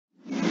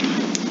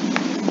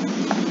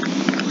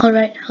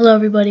Alright, hello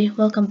everybody,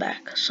 welcome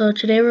back. So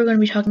today we're going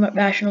to be talking about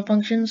rational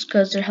functions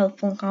because they're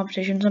helpful in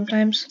computation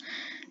sometimes,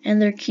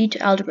 and they're key to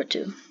Algebra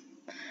 2.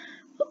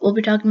 We'll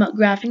be talking about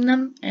graphing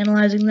them,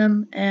 analyzing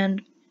them,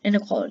 and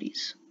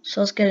inequalities.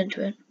 So let's get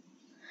into it.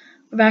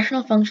 A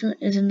rational function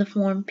is in the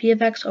form p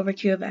of x over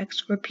q of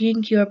x, where p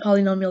and q are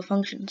polynomial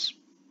functions.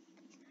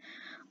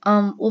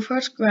 We'll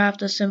first graph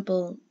the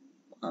simplest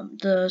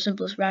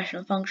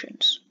rational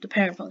functions, the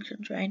parent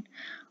functions, right?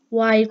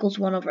 Y equals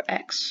 1 over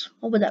x.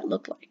 What would that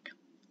look like?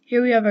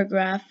 Here we have our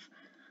graph.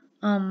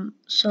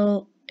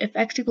 So if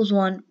x equals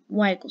 1,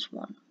 y equals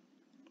 1.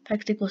 If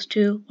x equals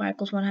 2, y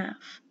equals 1/2.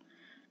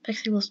 If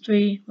x equals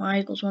 3, y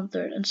equals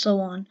 1/3, and so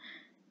on. It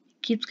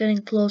keeps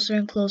getting closer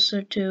and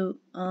closer to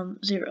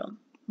 0,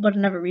 but it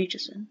never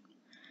reaches it.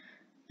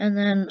 And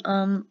then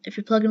if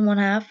you plug in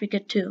 1/2, we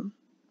get 2.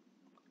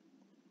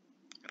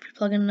 If you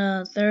plug in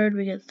a third,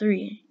 we get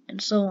 3,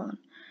 and so on.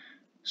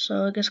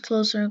 So it gets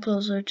closer and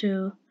closer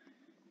to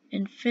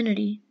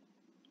infinity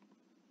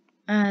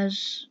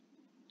as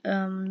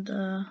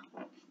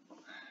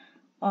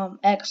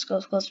x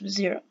goes closer to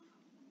 0,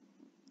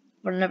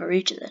 but it never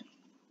reaches it.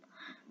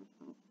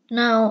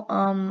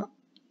 Now,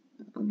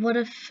 what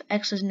if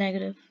x is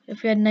negative?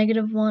 If we had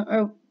negative 1,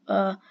 or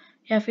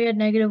if we had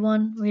negative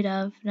 1, we'd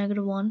have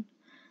negative 1.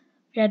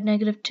 If we had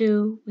negative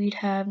 2, we'd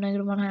have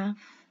negative 1/2,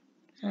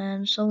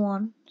 and so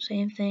on.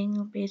 Same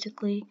thing,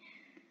 basically.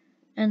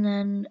 And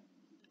then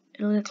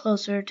it'll get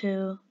closer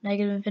to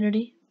negative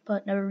infinity,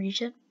 but never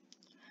reach it.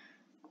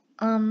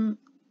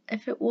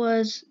 If it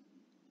was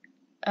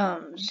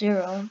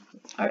 0,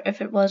 or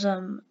if it was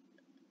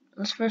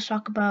let's first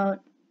talk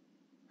about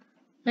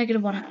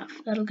negative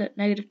 1/2. That'll get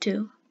negative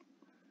 2.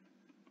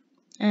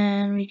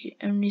 And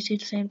we see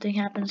the same thing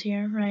happens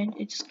here, right?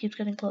 It just keeps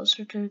getting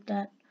closer to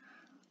that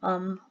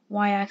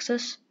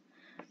y-axis.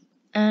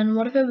 And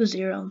what if it was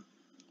 0?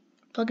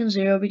 Plug in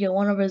 0, we get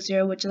 1 over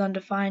 0, which is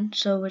undefined.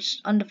 So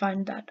it's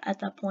undefined at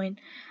that point.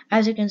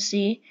 As you can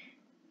see,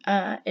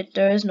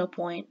 there is no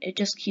point. It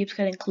just keeps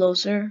getting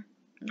closer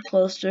and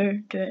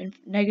closer to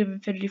negative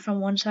infinity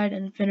from one side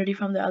and infinity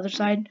from the other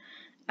side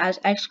as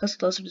x gets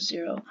closer to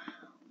 0.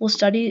 We'll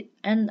study,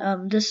 and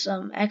this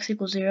x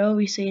equals 0,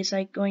 we see it's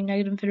like going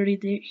negative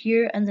infinity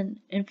here and then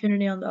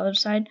infinity on the other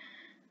side.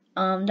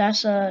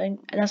 That's an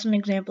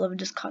example of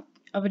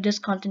a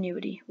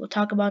discontinuity. We'll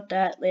talk about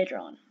that later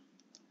on.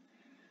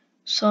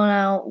 So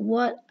now,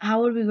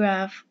 how would we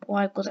graph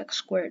y equals x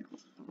squared?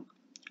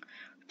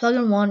 Plug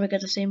in 1, we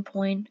get the same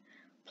point.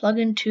 Plug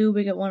in 2,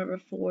 we get 1 over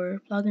 4.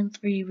 Plug in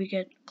 3, we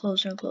get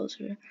closer and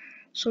closer.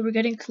 So we're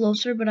getting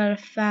closer, but at a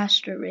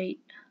faster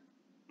rate.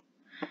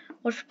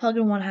 What if we plug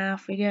in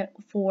 1/2, we get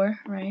 4,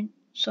 right?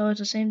 So it's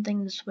the same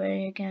thing this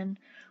way again.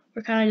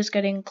 We're kind of just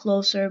getting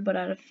closer, but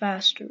at a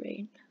faster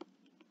rate.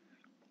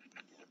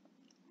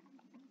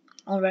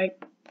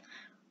 Alright.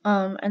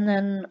 And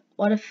then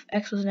what if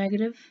x was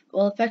negative?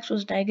 Well, if x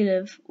was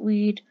negative,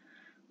 we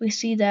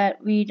see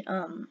that we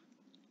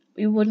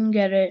wouldn't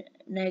get it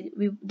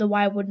the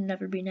y would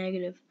never be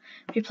negative.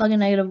 If you plug in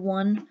negative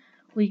 1,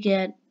 we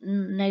get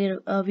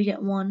we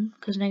get 1,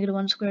 because negative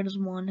 1 squared is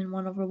 1 and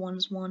 1 over 1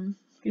 is 1.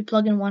 If you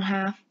plug in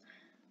 1/2,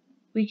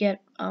 we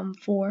get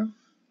 4,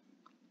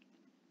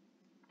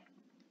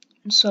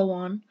 and so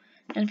on.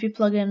 And if you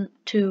plug in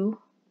 2,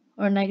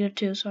 or negative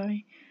 2,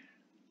 sorry,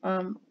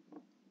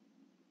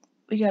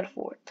 we get a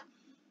 4th,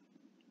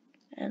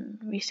 and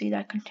we see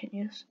that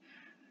continues.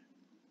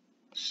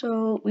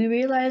 So we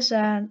realize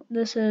that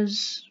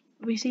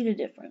we see the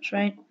difference,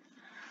 right?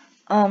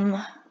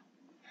 The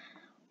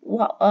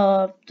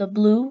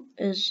blue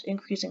is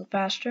increasing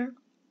faster,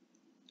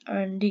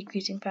 or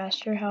decreasing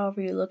faster,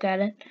 however you look at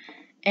it,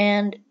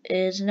 and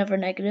is never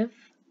negative,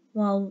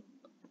 while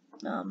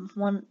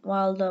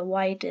the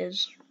white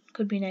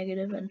could be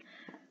negative and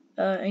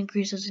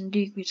increases and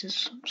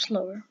decreases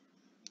slower.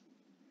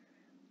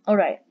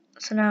 Alright,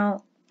 so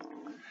now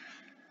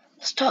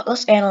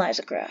let's analyze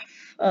a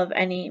graph of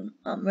any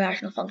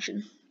rational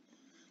function.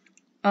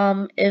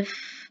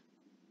 If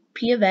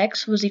p of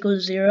x was equal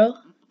to 0,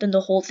 then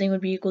the whole thing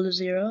would be equal to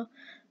 0.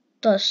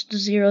 Thus, the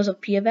zeros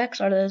of p of x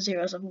are the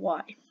zeros of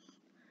y.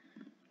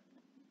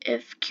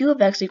 If q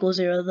of x equals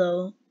 0,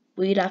 though,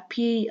 we'd have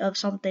p of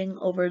something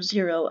over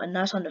 0, and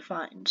that's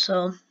undefined.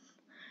 So,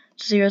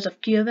 the zeros of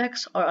q of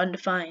x are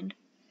undefined.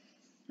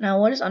 Now,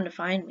 what does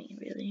undefined mean,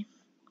 really?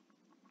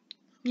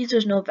 It means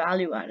there's no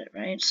value at it,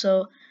 right?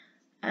 So,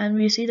 and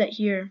we see that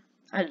here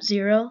at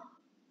 0,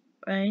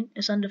 right,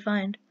 it's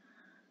undefined.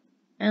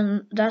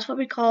 And that's what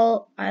we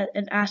call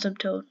an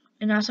asymptote.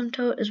 An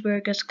asymptote is where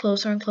it gets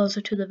closer and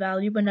closer to the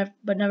value,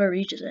 but never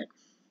reaches it.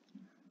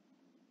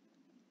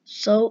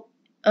 So,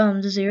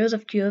 the zeros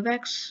of q of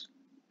x,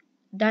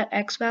 that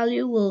x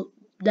value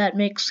that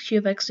makes q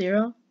of x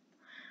 0,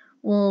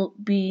 will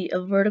be a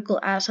vertical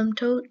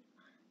asymptote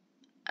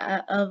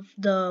of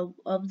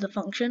the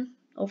function,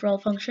 overall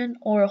function,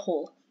 or a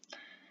whole.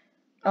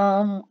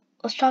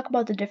 Let's talk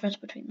about the difference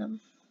between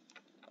them.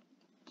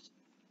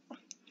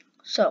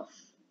 So,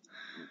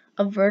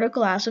 a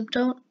vertical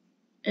asymptote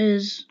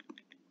is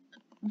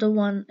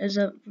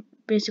a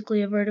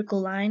basically a vertical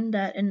line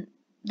that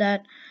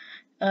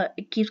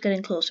it keeps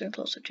getting closer and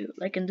closer to.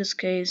 Like in this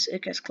case,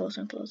 it gets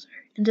closer and closer.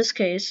 In this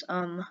case,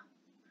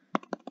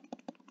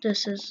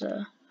 this is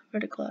a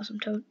vertical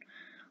asymptote.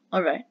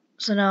 Alright,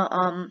 so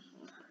now,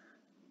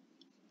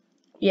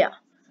 yeah.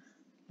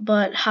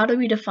 But how do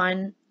we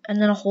define,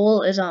 and then a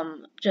hole is,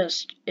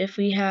 just if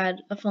we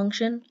had a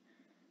function,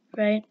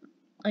 right,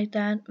 like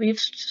that. We've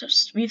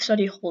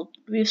studied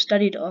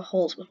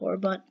holes before,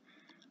 but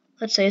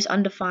let's say it's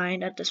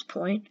undefined at this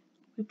point.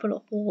 We put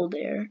a hole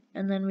there,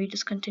 and then we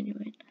just continue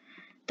it.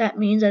 That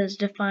means that it's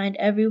defined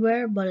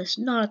everywhere, but it's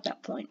not at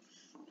that point.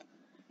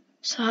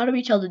 So how do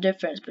we tell the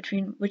difference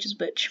between which is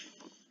which?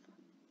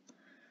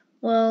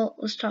 Well,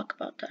 let's talk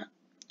about that.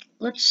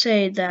 Let's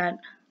say that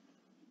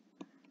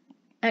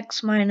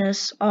x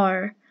minus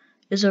r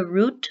is a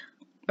root,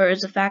 or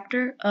is a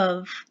factor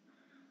of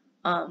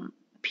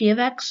p of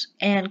x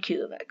and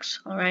q of x,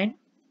 alright?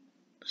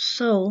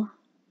 So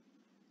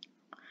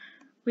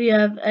we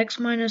have x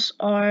minus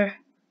r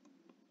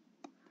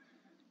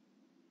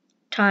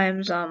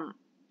times,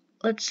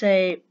 let's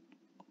say,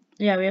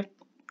 yeah, we have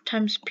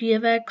times p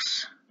of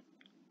x,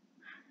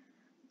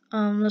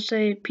 let's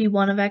say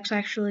p1 of x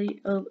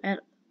actually, and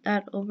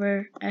that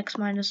over x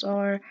minus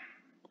r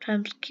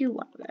times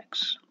q1 of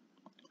x,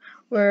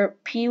 where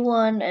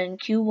p1 and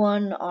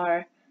q1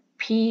 are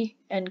p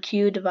and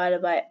q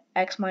divided by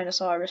x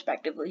minus r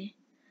respectively.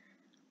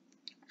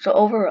 So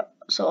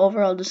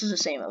overall this is the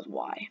same as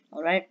y,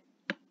 alright?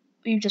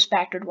 We've just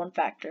factored one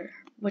factor,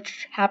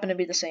 which happened to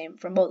be the same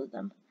from both of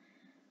them.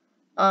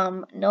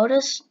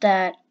 Notice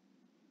that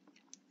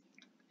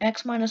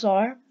x minus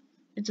r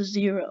is a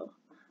 0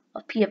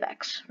 of p of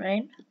x,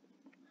 right?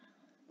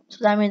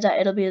 So that means that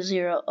it'll be a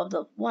 0 of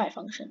the y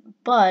function,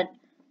 but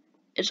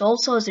it's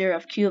also a 0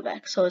 of q of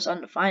x, so it's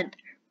undefined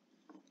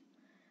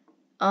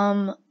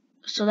there.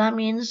 So that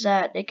means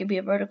that it could be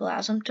a vertical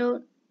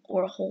asymptote,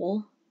 or a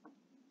hole,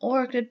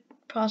 or it could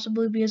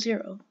possibly be a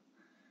 0.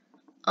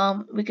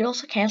 We could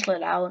also cancel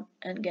it out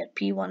and get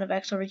p1 of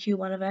x over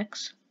q1 of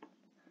x.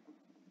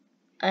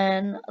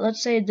 And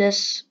let's say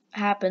this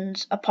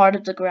happens, a part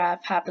of the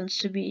graph happens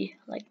to be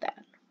like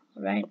that,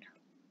 right?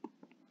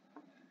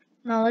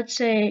 Now let's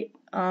say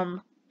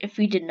if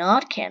we did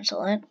not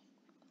cancel it,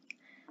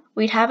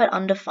 we'd have it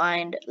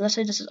undefined. Let's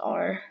say this is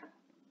r,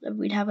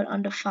 we'd have it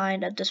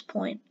undefined at this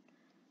point.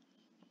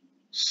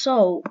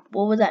 So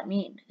what would that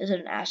mean? Is it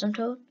an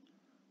asymptote?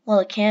 Well,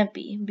 it can't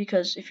be,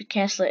 because if you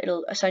cancel it,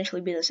 it'll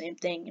essentially be the same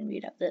thing, and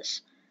we'd have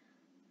this.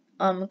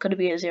 Could it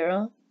be a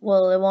 0?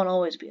 Well, it won't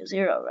always be a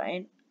 0,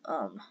 right?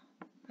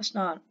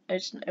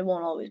 It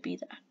won't always be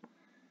that.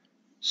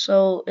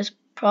 So it's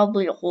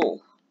probably a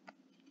hole.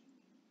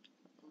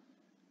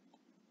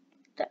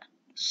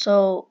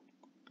 So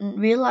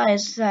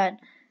realize that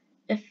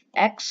if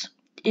x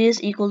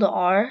is equal to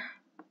r,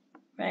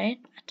 right,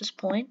 at this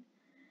point,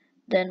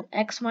 then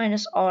x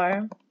minus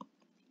r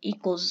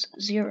equals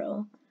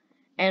 0,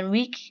 and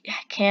we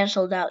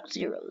canceled out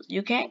zeros.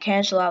 You can't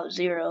cancel out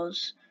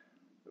zeros,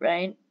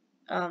 right?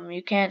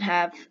 You can't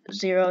have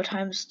 0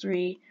 times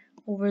 3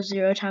 over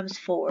 0 times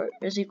 4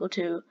 is equal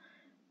to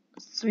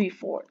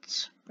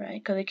 3/4,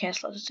 right? Because we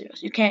cancel out the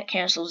zeros. You can't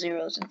cancel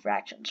zeros in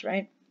fractions,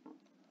 right?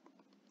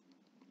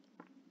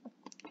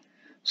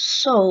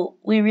 So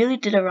we really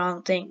did a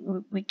wrong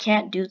thing. We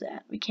can't do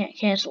that. We can't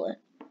cancel it.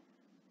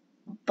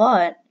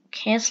 But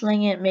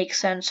canceling it makes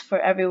sense for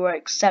everywhere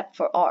except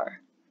for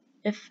r.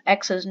 If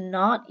x is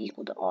not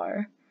equal to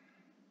r,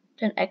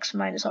 then x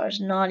minus r is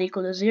not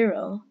equal to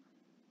 0,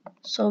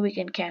 so we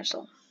can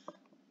cancel.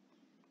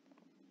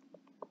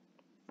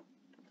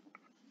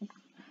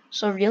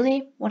 So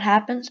really what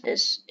happens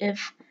is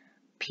if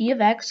p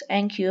of x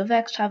and q of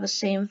x have the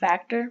same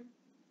factor,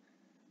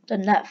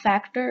 then that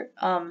factor,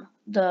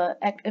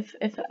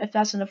 if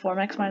that's in the form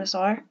x minus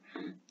r,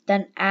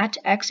 then at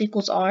x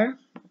equals r,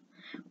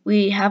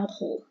 we have a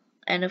hole.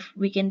 And if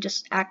we can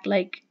just act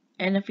like,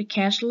 and if we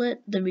cancel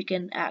it, then we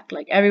can act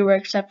like everywhere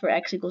except for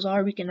x equals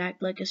r, we can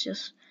act like it's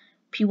just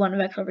p1 of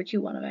x over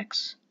q1 of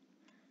x.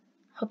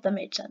 Hope that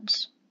made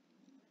sense.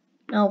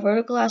 Now,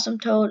 vertical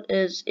asymptote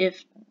is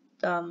if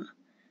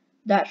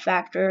that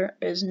factor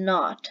is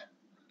not,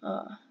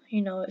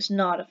 is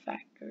not a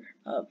factor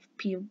of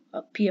p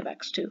of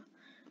x too.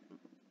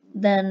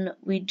 Then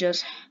we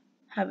just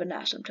have an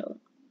asymptote.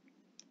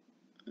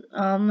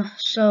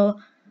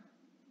 So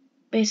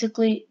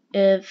basically,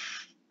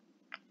 if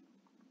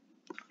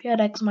we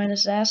had x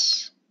minus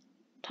s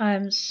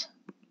times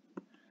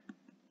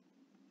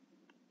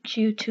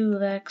q2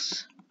 of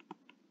x,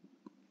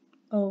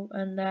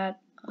 and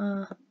that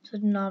is the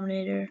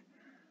denominator,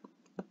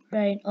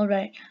 right?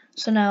 Alright,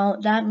 so now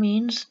that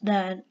means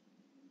that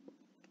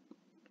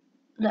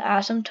the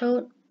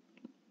asymptote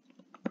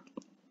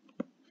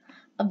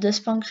of this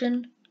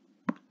function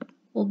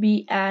will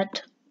be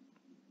at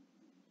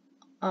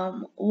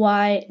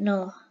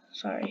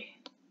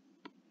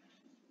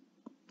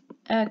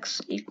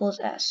x equals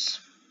s,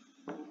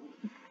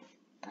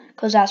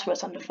 because that's where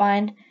it's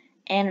undefined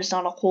and it's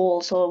not a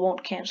hole, so it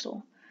won't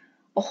cancel.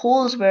 a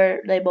whole is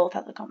where they both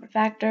have a common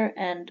factor,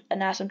 and an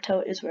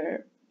asymptote is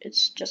where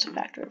it's just a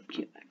factor of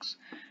q of x.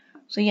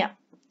 So yeah,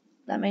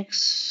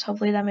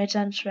 hopefully that made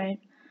sense, right?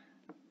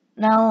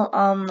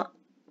 Now,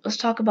 let's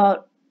talk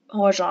about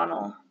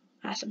horizontal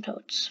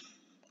asymptotes.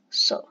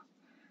 So,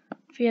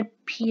 if we had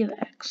p of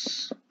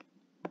x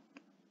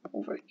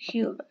over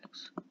q of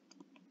x,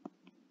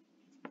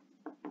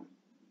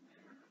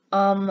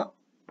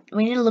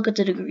 we need to look at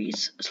the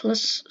degrees.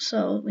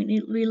 So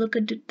we look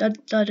at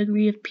the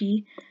degree of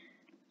p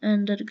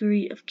and the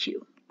degree of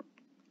q.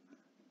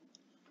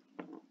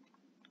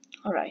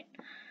 All right.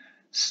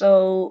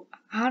 So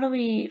how do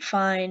we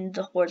find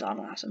the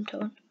horizontal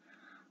asymptote?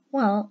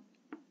 Well,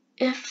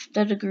 if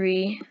the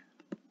degree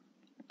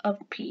of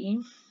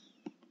p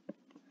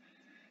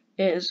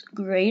is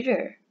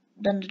greater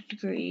than the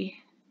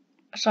degree,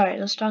 sorry,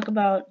 let's talk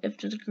about if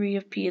the degree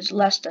of p is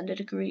less than the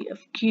degree of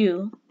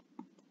q,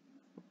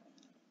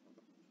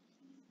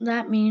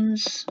 that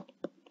means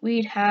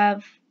we'd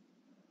have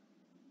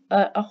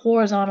a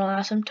horizontal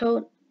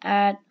asymptote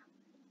at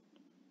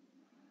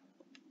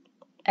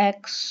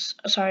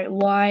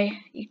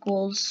y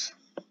equals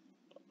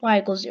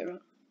 0,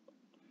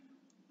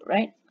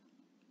 right?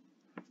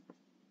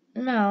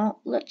 Now,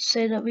 let's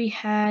say that we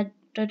had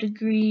the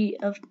degree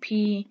of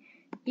p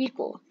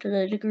equal to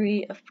the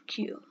degree of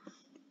q.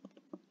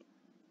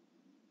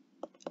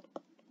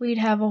 We'd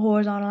have a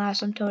horizontal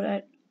asymptote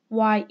at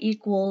y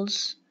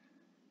equals,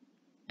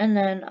 and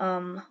then,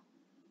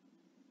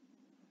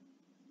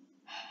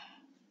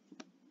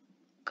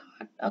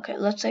 okay,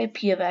 let's say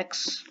p of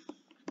x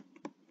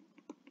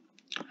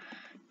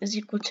is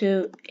equal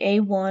to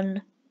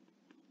a1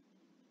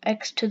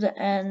 x to the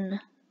n,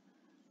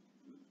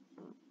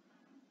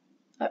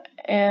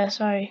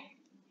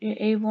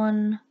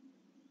 a1,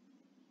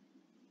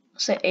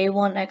 let's say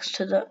a1 x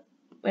to the,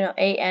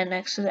 an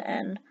x to the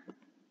n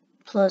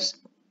plus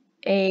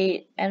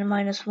a n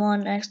minus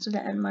 1 x to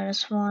the n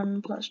minus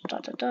 1 plus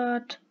dot dot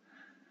dot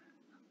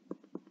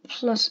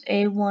plus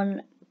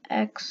a1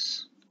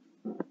 x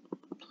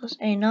plus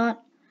a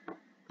naught,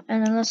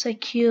 and then let's say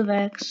q of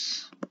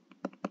x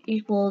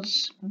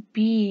equals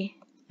b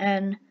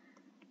n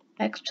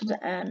x to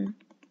the n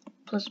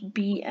plus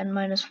b n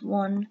minus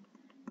 1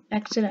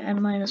 x to the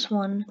n minus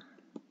 1.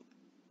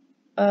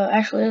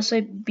 Actually, let's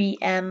say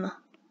bm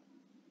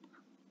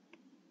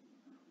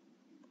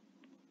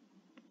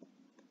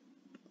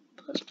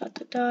plus dot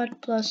dot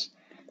dot plus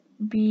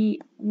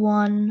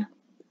b1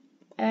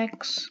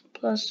 x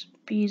plus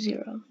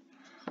b0.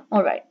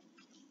 All right.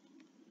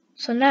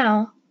 So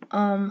now,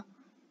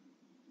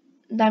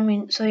 that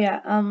means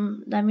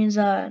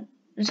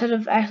instead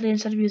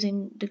of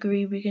using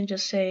degree, we can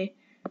just say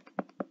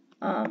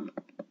the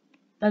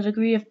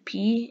degree of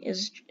p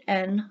is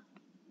n,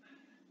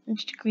 and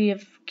the degree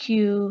of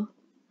q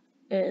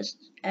is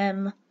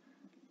m.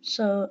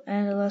 So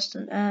n is less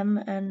than m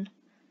and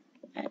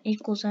n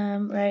equals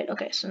m, right?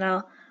 Okay, so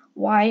now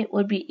y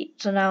would be,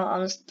 so now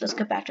let's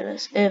get back to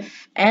this.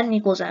 If n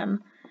equals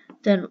m,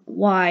 then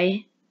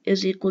y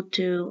is equal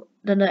to,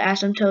 then the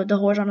asymptote, the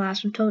horizontal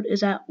asymptote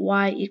is at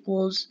y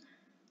equals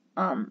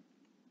an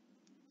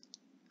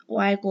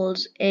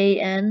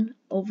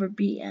over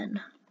bn.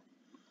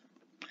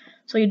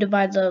 So you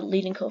divide the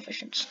leading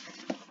coefficients.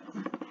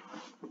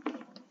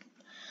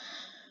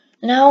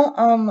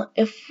 Now,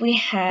 if we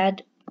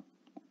had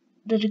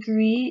the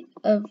degree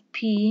of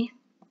p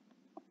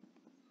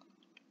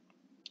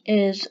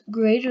is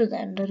greater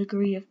than the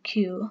degree of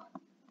q,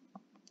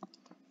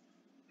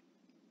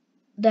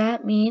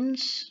 that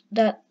means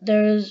that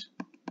there's,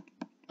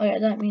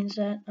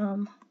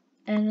 n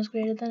is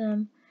greater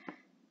than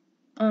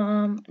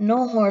m.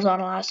 No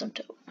horizontal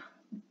asymptote,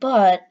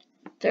 but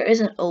there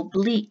is an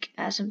oblique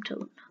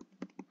asymptote.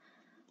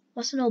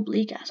 What's an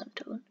oblique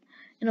asymptote?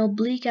 An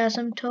oblique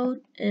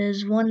asymptote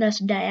is one that's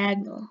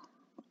diagonal.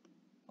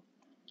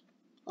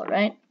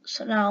 Alright,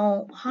 so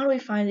now how do we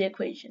find the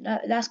equation?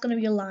 That's going to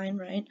be a line,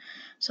 right?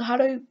 So how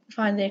do we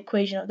find the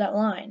equation of that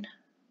line?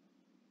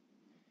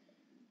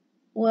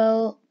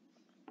 Well,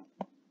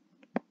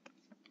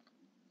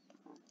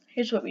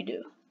 here's what we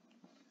do.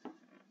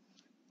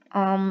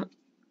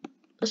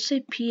 Let's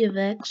say p of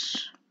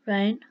x,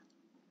 right?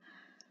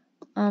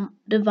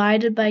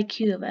 Divided by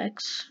q of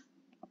x.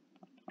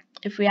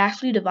 If we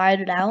actually divide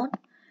it out,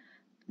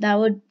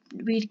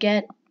 we'd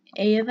get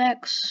a of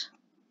x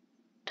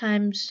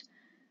times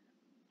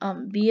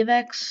b of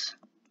x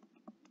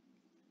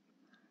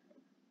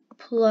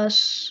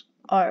plus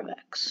r of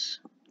x,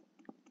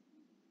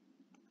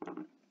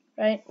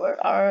 right?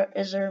 Where r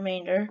is the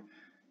remainder,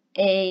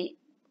 a,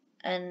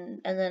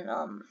 and then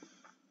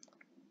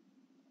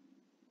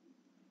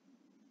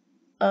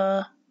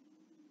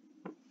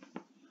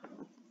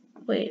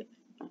wait,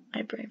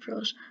 my brain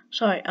froze.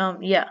 Sorry,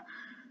 yeah.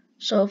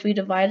 So if we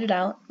divide it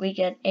out, we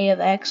get a of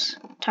x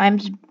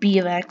times b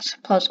of x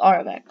plus r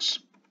of x.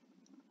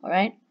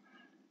 Alright?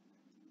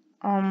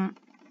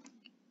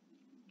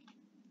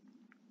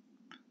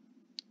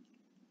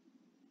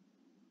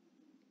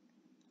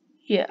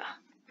 Yeah.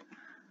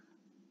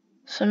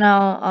 So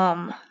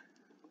now,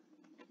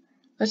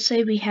 let's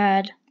say we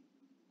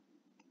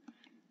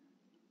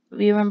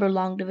remember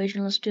long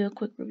division. Let's do a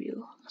quick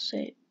review. Let's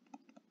say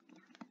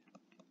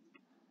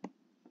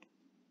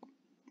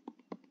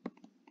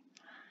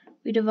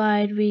we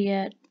divide, we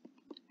get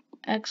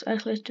x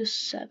raised to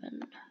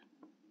 7.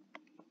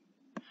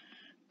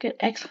 Get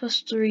x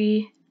plus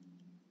 3,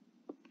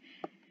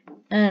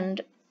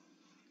 and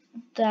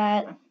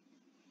that,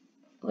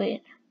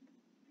 wait,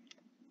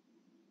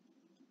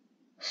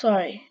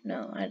 sorry,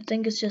 no, I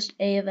think it's just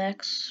a of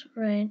x,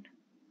 right?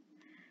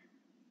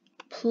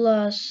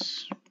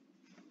 Plus,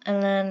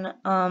 and then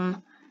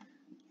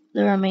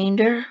the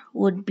remainder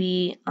would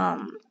be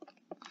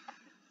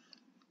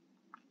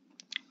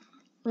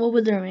what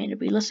would the remainder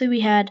be? Let's say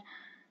we had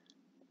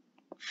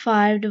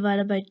 5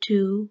 divided by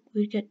 2,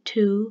 we'd get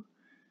 2,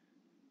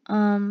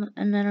 and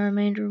then a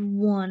remainder of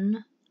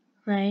 1,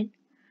 right?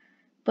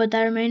 But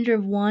that remainder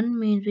of 1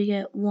 means we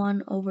get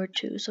 1 over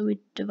 2, so we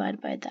divide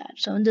by that.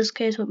 So in this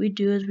case, what we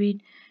do is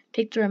we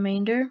take the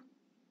remainder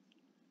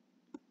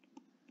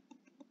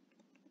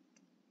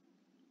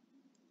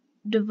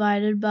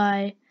divided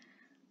by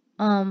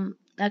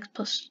x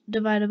plus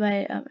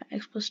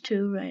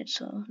 2, right?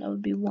 So that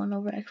would be 1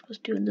 over x plus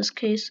 2 in this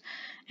case,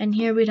 and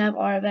here we'd have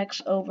r of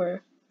x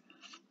over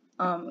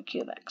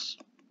q of x.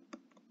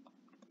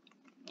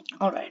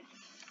 All right.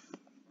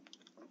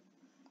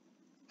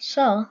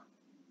 So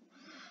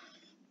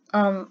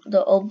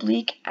the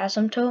oblique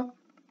asymptote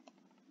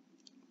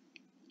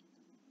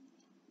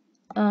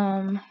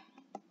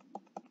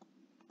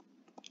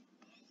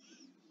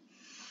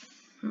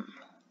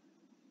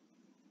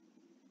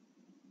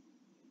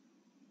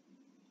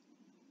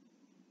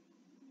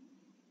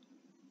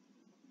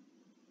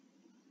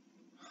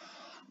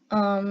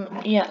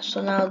yeah,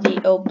 so now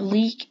the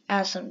oblique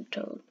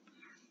asymptote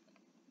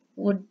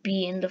would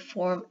be in the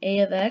form a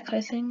of x,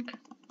 I think.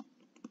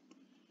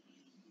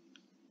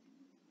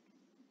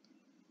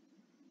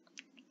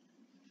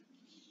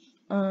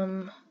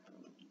 I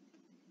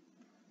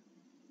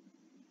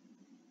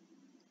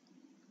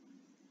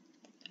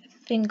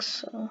think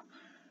so.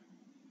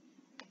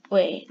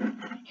 Wait.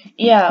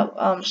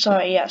 Yeah,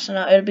 sorry, yeah, so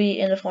now it'll be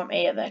in the form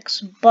a of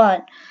x.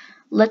 But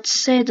let's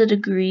say the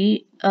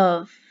degree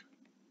of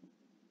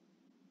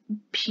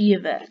p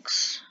of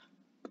x.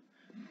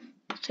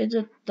 Let's say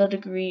that the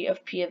degree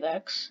of p of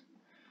x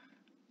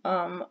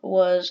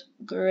was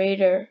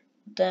greater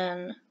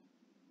than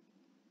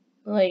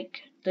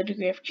like the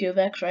degree of q of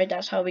x, right?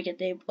 That's how we get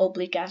the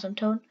oblique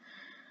asymptote.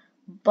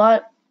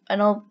 But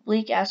an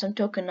oblique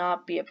asymptote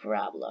cannot be a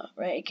parabola,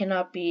 right? It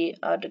cannot be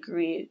a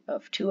degree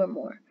of 2 or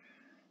more.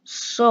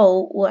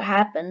 So what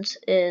happens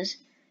is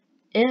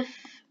if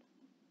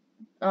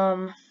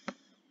kind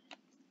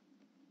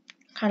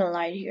of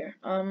lied here.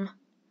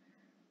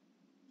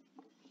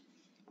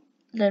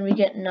 Then we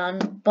get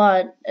none,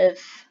 but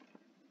if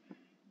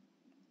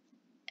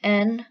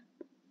n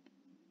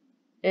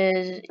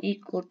is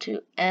equal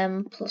to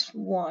m plus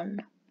 1,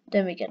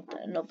 then we get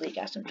an oblique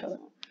asymptote.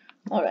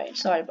 Alright,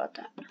 sorry about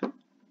that.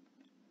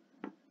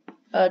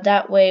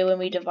 That way, when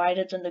we divide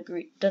it, then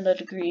the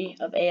degree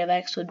of a of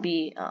x would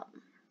be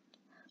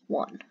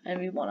 1, and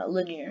we want a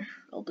linear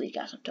oblique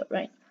asymptote,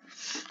 right?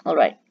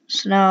 Alright,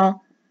 so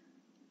now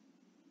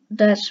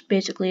that's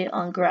basically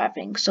on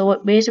graphing. So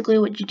what you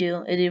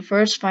do is you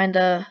first find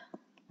the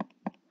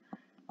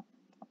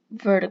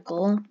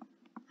vertical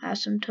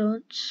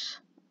asymptotes.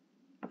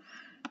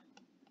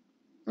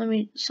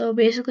 So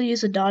basically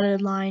use a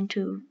dotted line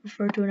to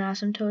refer to an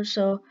asymptote.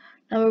 So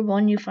number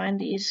 1, you find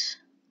these,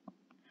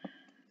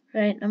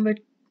 right? Number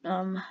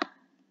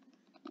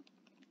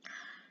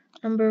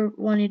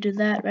 1, you do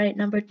that, right?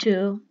 Number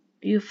 2,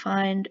 you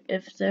find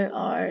if there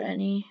are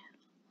any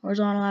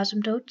horizontal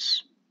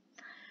asymptotes,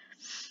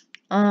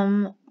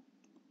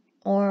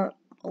 or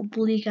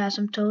oblique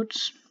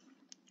asymptotes.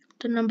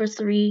 Then number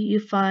 3, you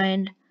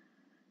find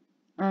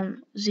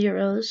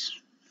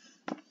zeros.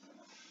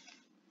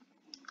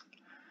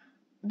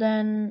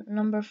 Then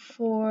number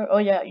 4, oh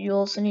yeah, you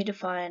also need to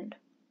find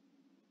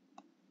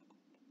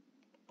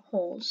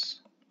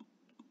holes.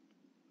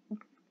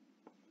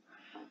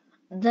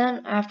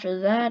 Then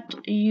after that,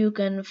 you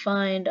can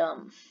find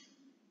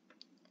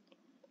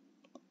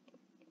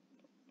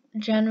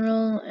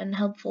general and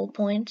helpful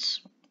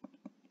points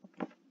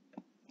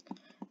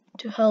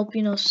to help,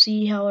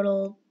 see how it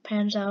all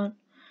pans out.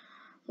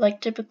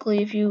 Like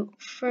typically, if you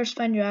first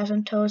find your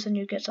asymptotes and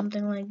you get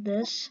something like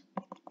this,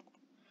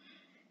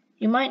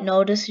 you might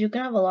notice you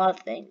can have a lot of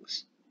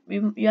things.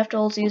 You have to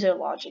also use your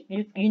logic.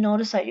 You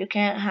notice that you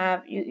can't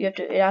have,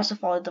 it has to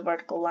follow the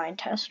vertical line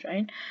test,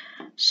 right?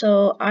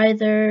 So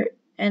either,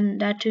 and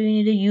that too, you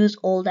need to use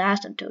old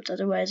asymptotes,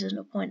 otherwise there's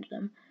no point to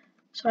them.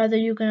 So either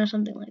you can have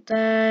something like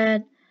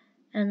that,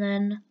 and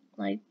then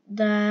like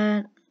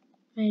that,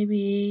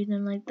 maybe,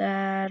 then like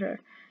that, or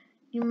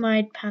you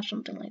might have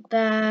something like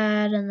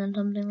that, and then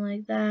something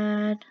like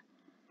that,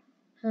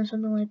 and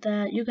something like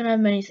that. You can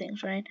have many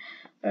things, right?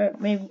 Or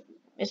maybe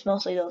it's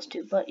mostly those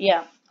two, but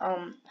yeah.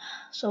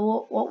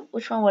 So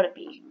which one would it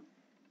be?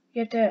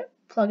 You have to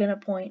plug in a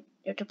point.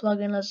 You have to plug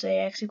in, let's say,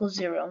 x equals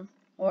 0,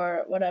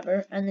 or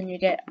whatever, and then you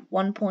get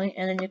 1 point,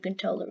 and then you can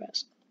tell the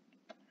rest.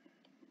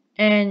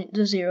 And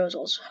the zeros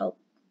also help.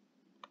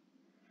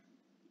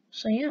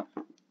 So yeah,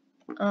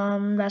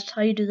 that's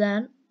how you do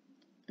that.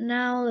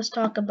 Now let's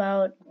talk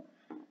about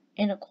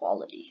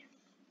inequality,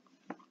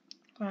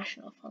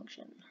 rational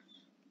function.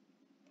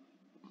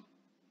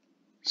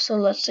 So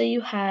let's say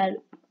you had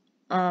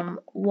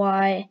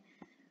y.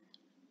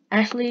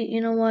 Actually,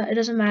 you know what? It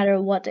doesn't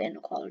matter what the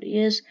inequality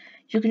is.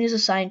 You can use a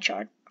sign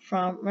chart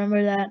from.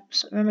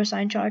 Remember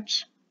sign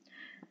charts?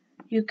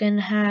 You can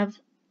have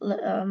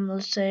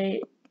let's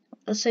say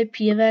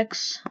p of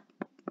x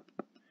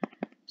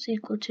is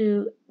equal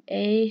to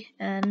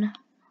a(n)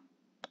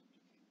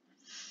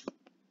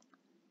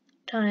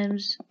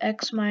 times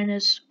x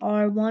minus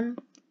r1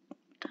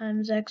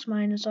 times x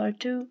minus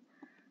r2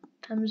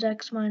 times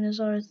x minus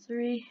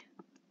r3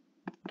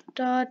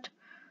 dot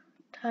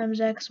times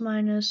x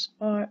minus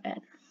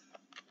rn.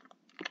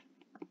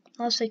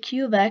 Let's say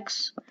q of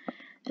x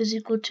is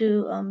equal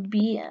to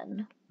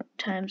bn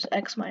times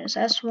x minus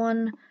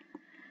s1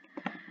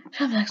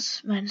 times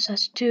x minus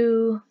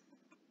s2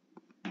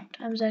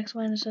 times x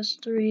minus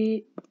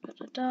s3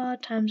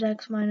 times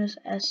x minus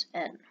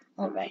sn.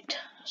 Alright,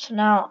 so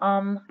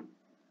now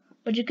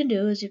what you can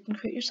do is you can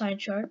create your sign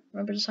chart.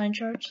 Remember the sign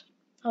charts?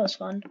 That was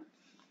fun.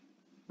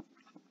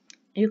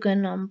 You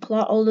can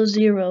plot all the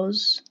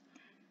zeros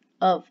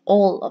of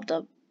all of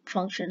the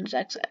functions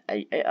x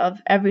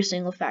of every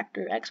single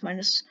factor, x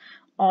minus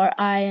ri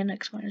and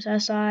x minus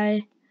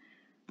si,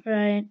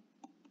 right?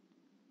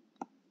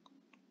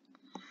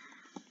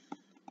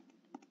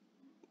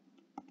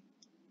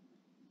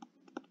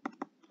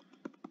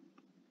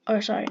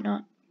 Or sorry,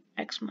 not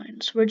x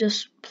minus. We're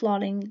just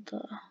plotting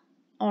the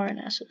r and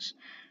s's.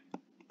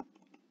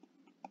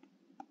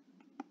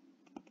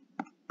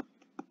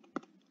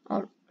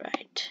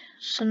 Alright,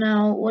 so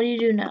now what do you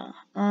do now?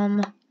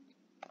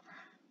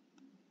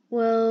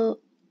 Well,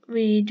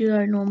 we do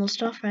our normal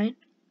stuff, right?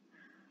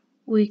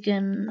 We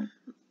can,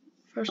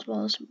 first of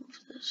all, let's move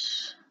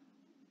this.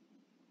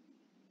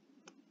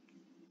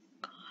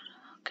 God,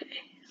 okay.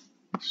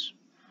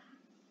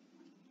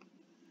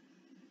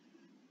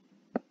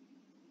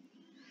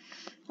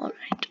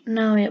 Alright,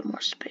 now we have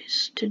more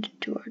space to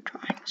do our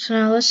drawing. So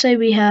now let's say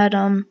we had,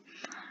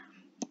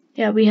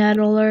 we had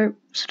all our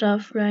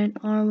stuff, right?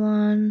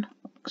 R1,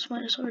 x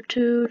minus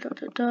R2, dot,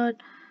 dot, dot,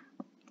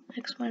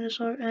 x minus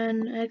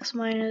Rn, x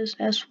minus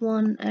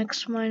S1,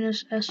 x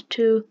minus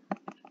S2,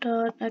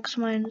 dot, x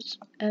minus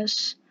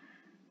S.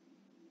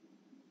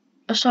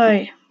 Oh,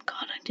 sorry.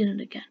 God, I did it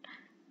again.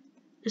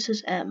 This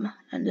is M,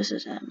 and this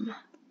is M.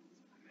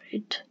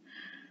 Right?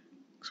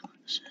 X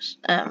minus S,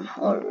 M.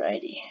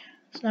 Alrighty.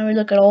 So now we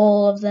look at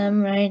all of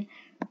them, right?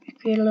 We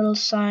create a little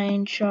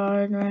sign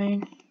chart,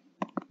 right?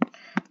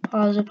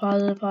 Positive,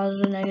 positive,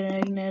 positive,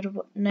 negative, negative,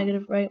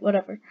 negative, right?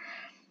 Whatever.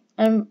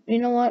 You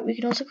know what? We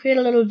can also create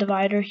a little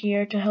divider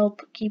here to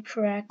help keep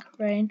track,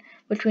 right?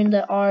 Between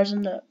the R's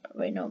and the,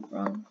 wait, no,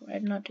 wrong,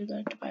 right? Not do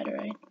that divider,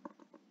 right?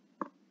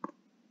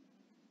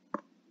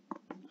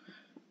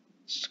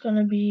 It's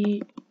gonna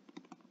be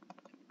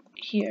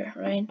here,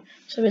 right?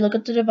 So we look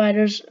at the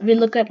dividers, we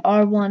look at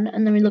R1,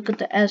 and then we look at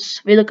the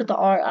S, we look at the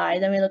RI,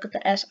 then we look at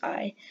the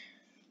SI,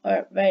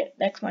 or right,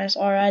 x minus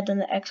RI, then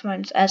the x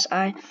minus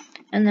SI,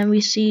 and then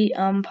we see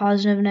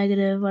positive,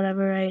 negative,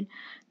 whatever, right?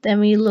 Then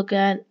we look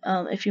at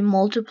if you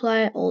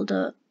multiply all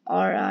the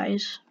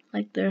RIs,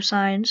 like their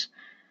signs,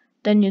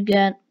 then you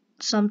get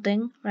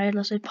something, right?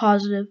 Let's say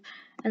positive,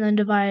 and then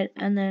divide,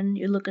 and then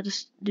you look at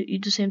this, you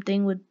do the same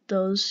thing with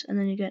those, and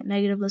then you get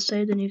negative, let's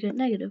say, then you get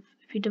negative.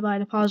 If you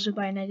divide a positive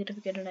by a negative,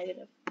 you get a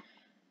negative.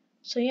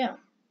 So yeah,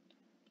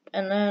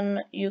 and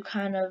then you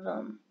kind of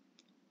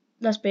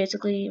that's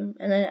basically, and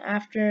then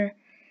after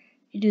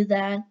you do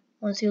that,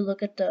 once you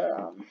look at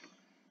the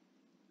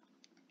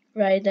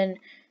right, then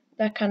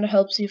that kind of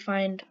helps you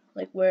find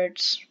like where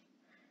it's,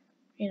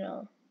 you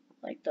know,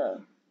 like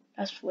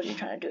that's what you're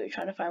trying to do. You're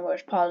trying to find where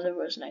it's positive,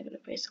 where it's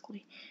negative,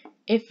 basically.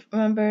 If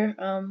remember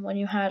when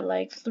you had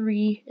like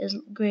 3 is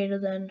greater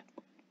than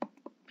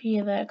p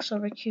of x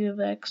over q of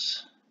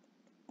x,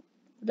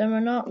 then we're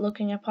not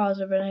looking at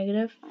positive or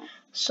negative,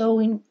 so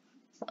we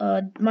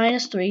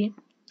minus 3,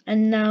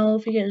 and now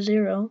if we get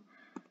 0,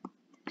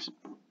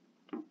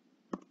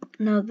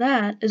 now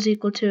that is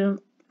equal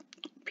to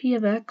p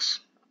of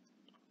x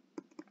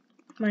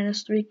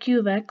minus 3q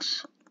of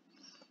x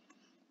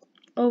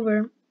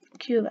over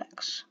q of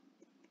x.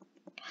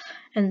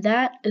 And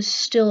that is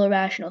still a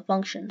rational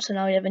function. So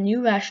now we have a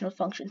new rational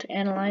function to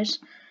analyze.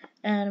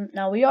 And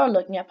now we are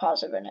looking at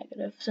positive or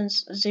negative.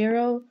 Since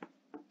 0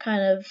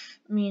 kind of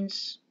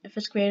means if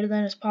it's greater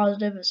than it's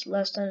positive, it's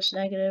less than it's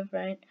negative,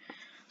 right?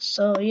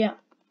 So yeah.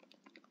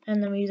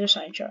 And then we use our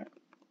sign chart.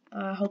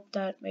 I hope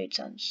that made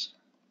sense.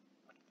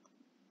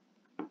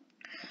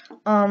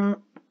 I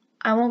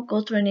won't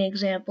go through any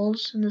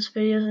examples in this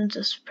video since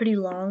it's pretty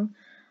long.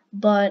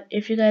 But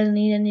if you guys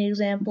need any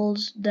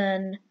examples,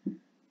 then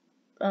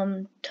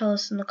tell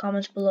us in the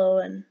comments below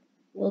and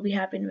we'll be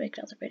happy to make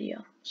another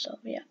video. So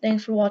yeah,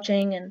 thanks for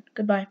watching and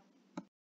goodbye.